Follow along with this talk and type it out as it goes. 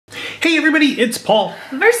Hey everybody, it's Paul.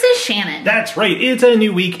 Versus Shannon. That's right, it's a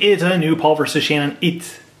new week, it's a new Paul versus Shannon.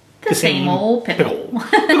 It's the same old pickle.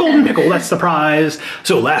 The golden pickle, that's the prize.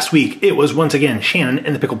 So last week, it was once again Shannon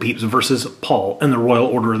and the Pickle Peeps versus Paul and the Royal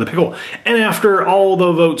Order of the Pickle. And after all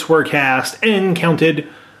the votes were cast and counted,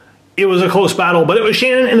 it was a close battle, but it was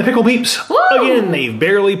Shannon and the Pickle Peeps. Woo! Again, they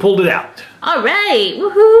barely pulled it out. All right,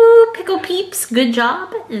 woohoo, Pickle Peeps, good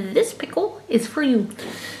job. This pickle is for you.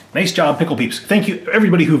 Nice job, Pickle Peeps. Thank you,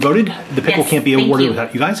 everybody who voted. The pickle Yes, can't be awarded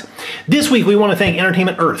without you guys. This week, we want to thank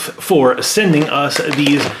Entertainment Earth for sending us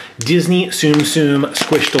these Disney Tsum Tsum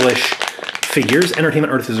Squish Dee Lish figures.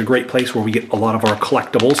 Entertainment Earth is a great place where we get a lot of our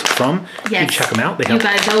collectibles from. Yes. You check them out. They You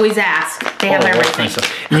guys always ask. They have everything. Kind of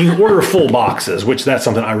stuff. And you can order full boxes, which that's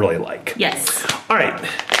something I really like. Yes. All right,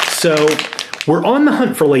 so we're on the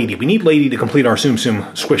hunt for Lady. We need Lady to complete our Tsum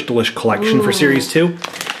Tsum Squish Dee Lish collection for Series 2.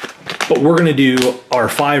 But we're going to do our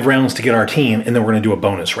 5 rounds to get our team, and then we're going to do a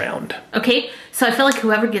bonus round. Okay, so I feel like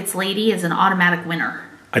whoever gets Lady is an automatic winner.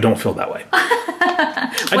 I don't feel that way.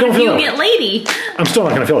 What if you get Lady? I'm still not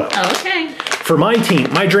going to feel that way. Oh, okay. For my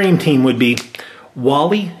team, my dream team would be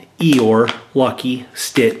Wally, Eeyore, Lucky,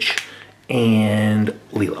 Stitch, and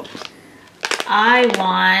Lilo. I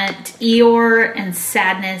want Eeyore and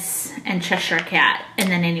Sadness and Cheshire Cat, and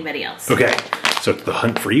then anybody else. Okay, so it's the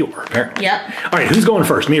hunt for Eeyore, apparently. Yep. All right, who's going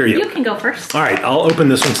first, me or you? You can go first. All right, I'll open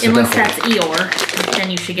this one. Unless that's Eeyore, then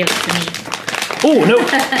you should give it to me. Oh, no,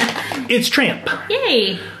 it's Tramp.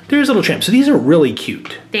 Yay. There's little Tramp. So these are really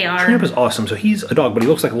cute. They are. Tramp is awesome. So he's a dog, but he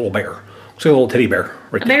looks like a little bear. Looks like a little teddy bear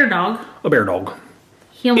right A bear dog. A bear dog.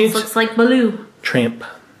 He almost looks like Baloo. Tramp.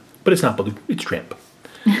 But it's not Baloo, it's Tramp.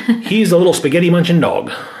 He's a little spaghetti munching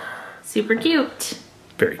dog. Super cute.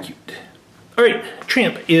 Very cute. All right,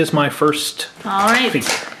 Tramp is my first All right. figure.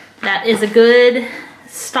 That is a good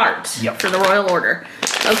start Yep. for the Royal Order.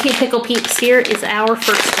 Okay, Pickle Peeps, here is our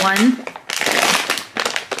first one.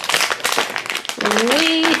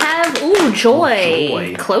 We have, ooh, Joy.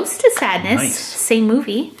 Joy. Close to Sadness. Nice. Same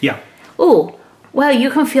movie. Yeah. Ooh, well,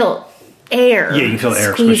 you can feel air. Yeah, you can feel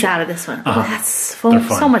air squeeze squishing. out of this one. Uh-huh. Oh, that's They're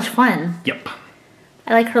so fun. much fun. Yep.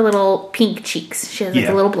 I like her little pink cheeks. She has like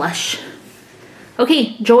Yeah. a little blush.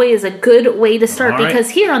 Okay, Joy is a good way to start All right. because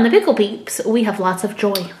here on the Pickle Peeps, we have lots of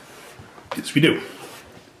joy. Yes, we do.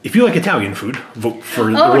 If you like Italian food, vote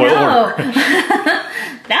for the Oh, Royal no. Order.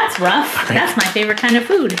 That's rough. That's my favorite kind of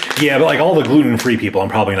food. Yeah, but like all the gluten-free people, I'm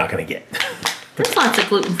probably not going to get. There's lots of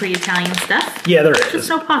gluten-free Italian stuff. Yeah, there is. Just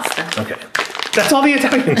no pasta. Okay. That's all the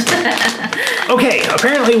Italian stuff. Okay,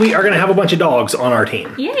 apparently we are going to have a bunch of dogs on our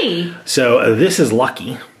team. Yay. So this is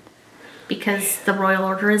Lucky. Because the Royal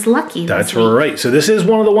Order is lucky. That's this week. right. So this is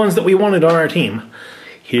one of the ones that we wanted on our team.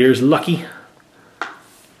 Here's Lucky.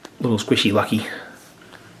 Little squishy Lucky.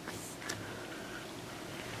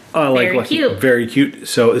 I like Very Lucky. cute. Very cute.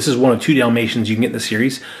 So this is one of 2 Dalmatians you can get in the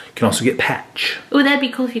series. You can also get Patch. Ooh, that'd be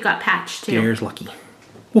cool if you got Patch, too. There's Lucky.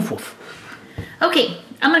 Woof woof. Okay,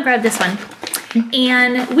 I'm gonna grab this one.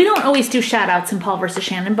 And we don't always do shout outs in Paul versus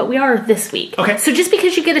Shannon, but we are this week. Okay. So just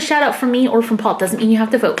because you get a shout out from me or from Paul doesn't mean you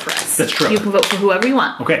have to vote for us. That's true. You can vote for whoever you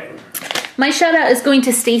want. Okay. My shout out is going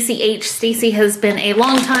to Stacy H. Stacy has been a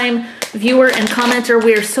long-time viewer and commenter.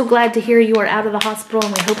 We are so glad to hear you are out of the hospital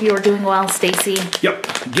and we hope you are doing well, Stacy. Yep.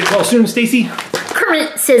 Get well soon, Stacy.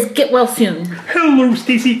 Kermit says get well soon. Hello,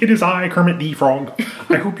 Stacy. It is I, Kermit the Frog.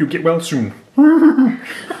 I hope you get well soon.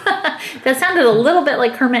 That sounded a little bit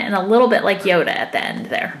like Kermit and a little bit like Yoda at the end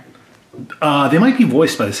there. They might be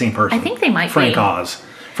voiced by the same person. I think they might Frank be. Oz.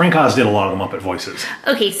 Frank Oz did a lot of the Muppet voices.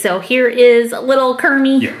 Okay, so here is little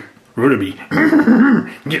Kermie. Yeah. Ruby.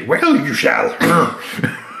 Get well, you shall.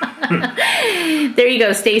 There you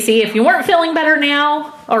go, Stacy. If you weren't feeling better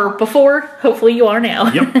now, or before, hopefully you are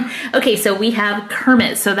now. Yep. Okay, so we have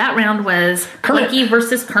Kermit. So that round was Kermit. Lucky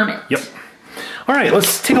versus Kermit. Yep. All right,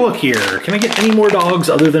 let's take a look here. Can I get any more dogs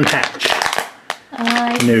other than Patch?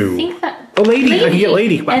 I No. think that... Oh, Lady. I can get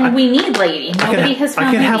Lady. But And we need Lady. Nobody has found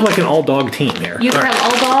I can Lady. have like an all-dog team there. You can All right.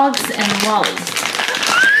 have all dogs and Wally.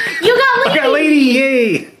 You got Lady! I got Lady,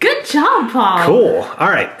 yay! Good job, Paul. Cool. All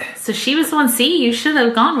right. So she was the one. See, you should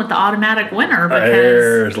have gone with the automatic winner because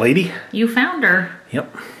There's Lady. you found her.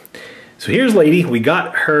 Yep. So here's Lady. We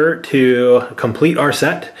got her to complete our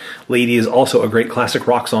set. Lady is also a great classic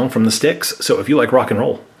rock song from the Styx. So if you like rock and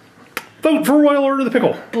roll, vote for Royal Order of the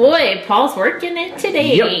Pickle. Boy, Paul's working it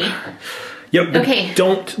today. Yep. Yep. Okay.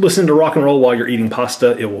 Don't listen to rock and roll while you're eating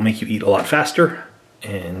pasta. It will make you eat a lot faster,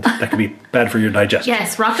 and that could be bad for your digestion.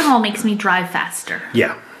 Yes, rock and roll makes me drive faster.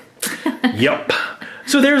 Yeah. Yep.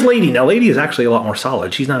 So there's Lady. Now Lady is actually a lot more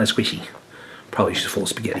solid. She's not as squishy. Probably she's full of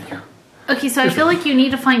spaghetti. Okay, so I feel like you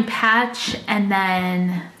need to find Patch and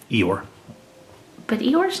then Eeyore. But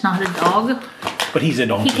Eeyore's not a dog. But he's a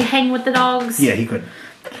donkey. He could hang with the dogs. Yeah, he could.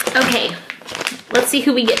 Okay, let's see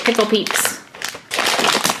who we get. Pickle Peeps.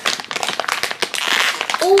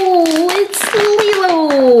 Oh, it's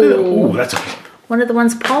Lilo. Ooh, that's a good one. One of the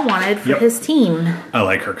ones Paul wanted for his team. I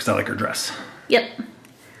like her because I like her dress. Yep.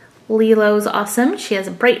 Lilo's awesome. She has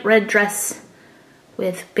a bright red dress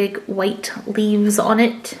with big white leaves on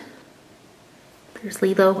it. There's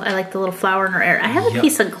Lilo. I like the little flower in her hair. I have a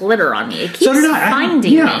piece of glitter on me. It keeps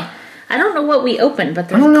finding me. I don't know what we opened, but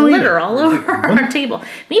there's glitter all over our table.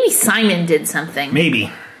 Maybe Simon did something.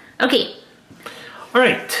 Maybe. Okay. All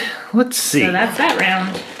right. Let's see. So that's that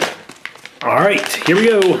round. All right. Here we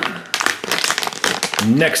go.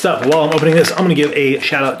 Next up, while I'm opening this, I'm going to give a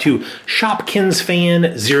shout out to Shopkins Fan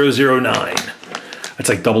 009. That's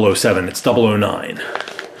like 007. It's 009.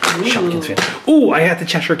 Shopkins Fan. Ooh, I got the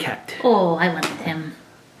Cheshire Cat. Oh, I wanted him.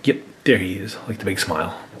 Yep, there he is. I like the big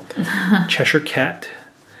smile. Cheshire Cat.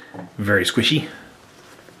 Very squishy.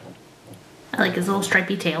 I like his little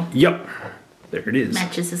stripy tail. Yep. There it is.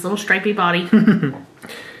 Matches his little stripy body.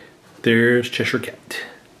 There's Cheshire Cat.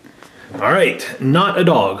 All right. Not a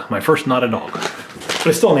dog. My first not a dog. But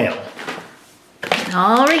it's still an animal.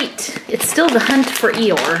 All right. It's still the hunt for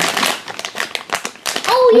Eeyore.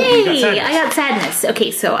 Oh, yay! I got Sadness. Okay,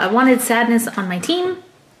 so I wanted Sadness on my team.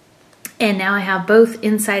 And now I have both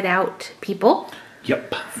Inside Out people.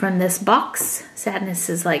 Yep. From this box. Sadness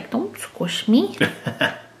is like, don't squish me.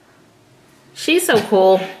 She's so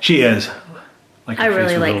cool. She is. Like I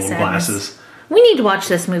really like Sadness. Glasses. We need to watch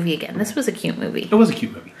this movie again. This was a cute movie. It was a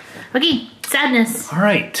cute movie. Okay, Sadness. All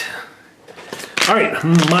right. All right,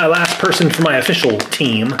 my last person for my official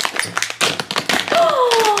team.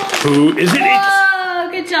 Who is it? Oh,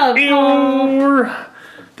 good job, Eeyore.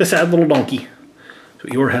 The sad little donkey. So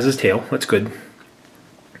Eeyore has his tail. That's good.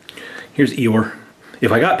 Here's Eeyore.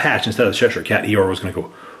 If I got Patch instead of Cheshire Cat, Eeyore was going to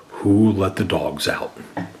go, who let the dogs out?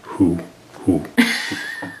 Who?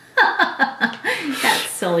 That's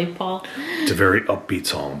silly, Paul. It's a very upbeat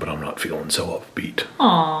song, but I'm not feeling so upbeat.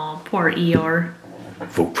 Aw, poor Eeyore.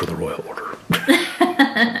 Vote for the Royal Order.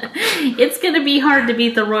 It's going to be hard to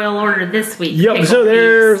beat the Royal Order this week. Yep, so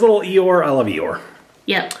there's little Eeyore. I love Eeyore.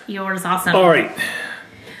 Yep, Eeyore's awesome. All right.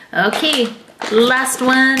 Okay, last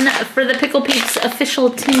one for the Pickle Peeps official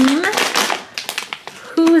team.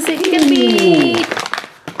 Who is it going to be?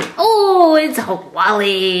 Oh, it's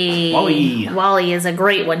Wally. Wally is a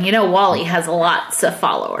great one. You know Wally has lots of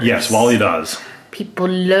followers. Yes, Wally does. People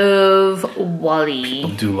love Wally. People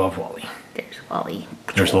do love Wally. There's Wally.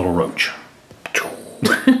 There's a little roach.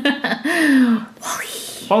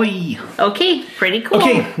 Wally. Okay, pretty cool.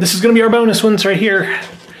 Okay, this is going to be our bonus ones right here.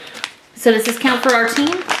 So does this count for our team?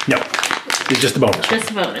 No, it's just a bonus.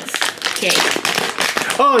 Just a bonus. Okay.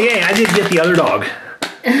 Oh, yeah, I did get the other dog.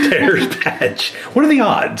 There's Patch. What are the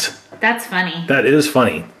odds? That's funny. That is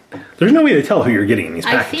funny. There's no way to tell who you're getting in these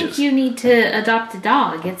packages. I think you need to adopt a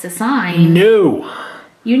dog. It's a sign. No.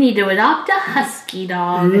 You need to adopt a husky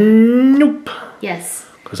dog. Nope. Yes.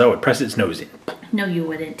 Because I would press its nose in. No, you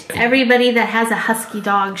wouldn't. Everybody that has a husky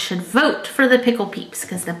dog should vote for the Pickle Peeps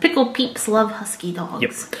because the Pickle Peeps love husky dogs.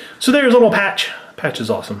 Yep. So there's a little Patch. Patch is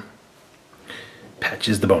awesome. Patch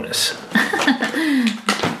is the bonus.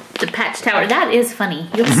 The Patch Tower. That is funny.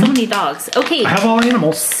 You have so many dogs. Okay. I have all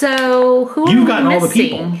animals. So who are we missing? All the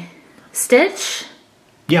people. Stitch?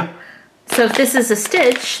 Yeah. So if this is a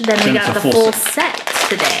Stitch, then we got the full set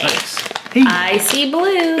today. Nice. Hey. I see blue.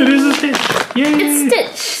 It is a Stitch. Yay. It's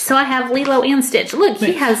Stitch. So I have Lilo and Stitch. Look,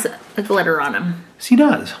 he has a glitter on him. Yes, he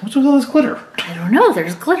does. What's with all this glitter? I don't know.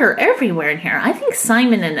 There's glitter everywhere in here. I think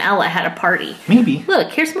Simon and Ella had a party. Maybe.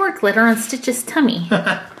 Look, here's more glitter on Stitch's tummy.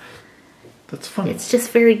 That's funny. It's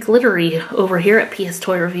just very glittery over here at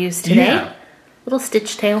PSToyReviews today. Yeah. Little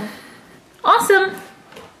Stitch tail. Awesome.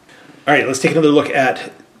 All right, let's take another look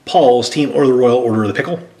at Paul's team or the Royal Order of the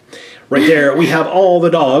Pickle. Right there, we have all the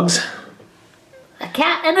dogs. A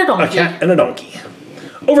cat and a donkey. A cat and a donkey.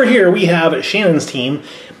 Over here, we have Shannon's team.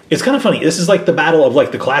 It's kind of funny. This is like the battle of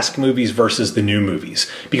like the classic movies versus the new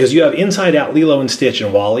movies. Because you have Inside Out, Lilo and Stitch,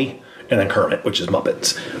 and Wally, and then Kermit, which is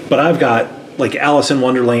Muppets. But I've got like Alice in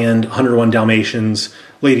Wonderland, 101 Dalmatians,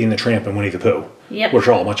 Lady and the Tramp, and Winnie the Pooh. Yep. Which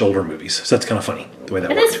are all much older movies. So that's kind of funny, the way that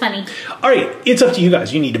works. It is funny. All right, it's up to you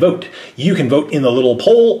guys. You need to vote. You can vote in the little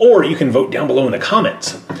poll, or you can vote down below in the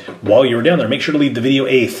comments. While you're down there, make sure to leave the video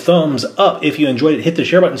a thumbs up if you enjoyed it. Hit the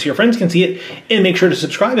share button so your friends can see it. And make sure to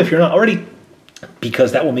subscribe if you're not already,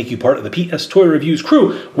 because that will make you part of the PSToyReviews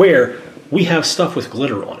crew, where we have stuff with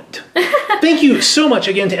glitter on it. Thank you so much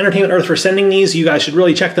again to Entertainment Earth for sending these. You guys should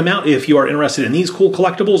really check them out if you are interested in these cool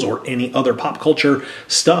collectibles or any other pop culture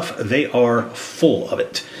stuff. They are full of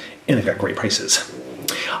it, and they've got great prices.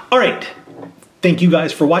 All right. Thank you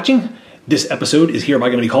guys for watching. This episode is hereby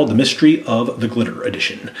going to be called The Mystery of the Glitter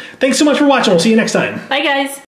Edition. Thanks so much for watching. We'll see you next time. Bye, guys.